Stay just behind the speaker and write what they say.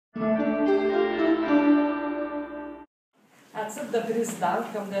À titre de présidente,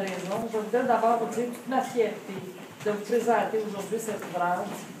 comme de raison, je voudrais d'abord vous dire toute ma fierté de vous présenter aujourd'hui cet ouvrage,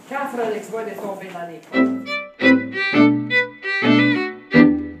 Quand Frelighsburg est tombé dans les pommes.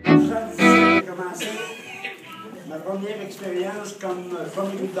 J'ai commencé ma première expérience comme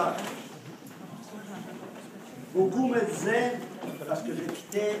pomiculteur. Beaucoup me disaient, parce que j'ai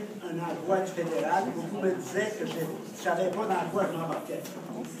quitté un emploi du fédéral, beaucoup me disaient que je ne savais pas dans quoi je m'embarquais.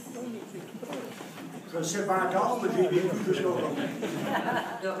 Je ne sais pas encore, mais j'ai vécu jusqu'à aujourd'hui.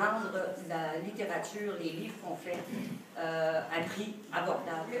 De rendre la littérature, les livres qu'on fait, à prix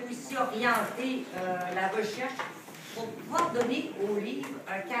abordable. Mais aussi orienter la recherche pour pouvoir donner aux livres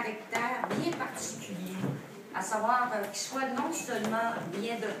un caractère bien particulier, à savoir qu'il soit non seulement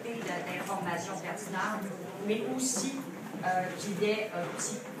bien doté d'informations pertinentes, mais aussi qu'il ait un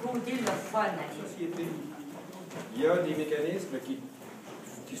petit côté le fun à lire. Il y a des mécanismes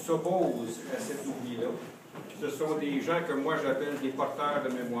qui s'opposent à cet oubli-là. Ce sont des gens que moi j'appelle des porteurs de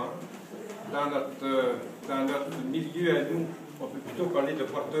mémoire. Dans notre milieu à nous, on peut plutôt parler de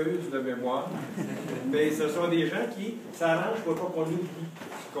porteuses de mémoire, mais ce sont des gens qui s'arrangent pour pas qu'on oublie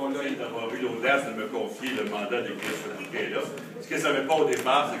ce qu'on a. D'avoir eu l'audace de me confier le mandat d'écrire ce bouquin-là. Ce que je ne savais pas au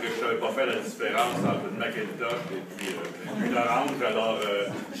départ, c'est que je ne savais pas faire la différence entre une Macintosh et puis une orange. Alors,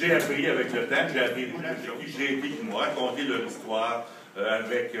 j'ai appris avec le temps, j'ai appris des gens j'ai été qui m'ont raconté leur histoire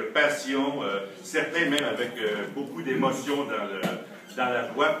avec passion, certains même avec beaucoup d'émotion dans la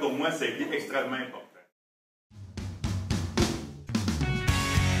voix. Pour moi, ça a été extrêmement important.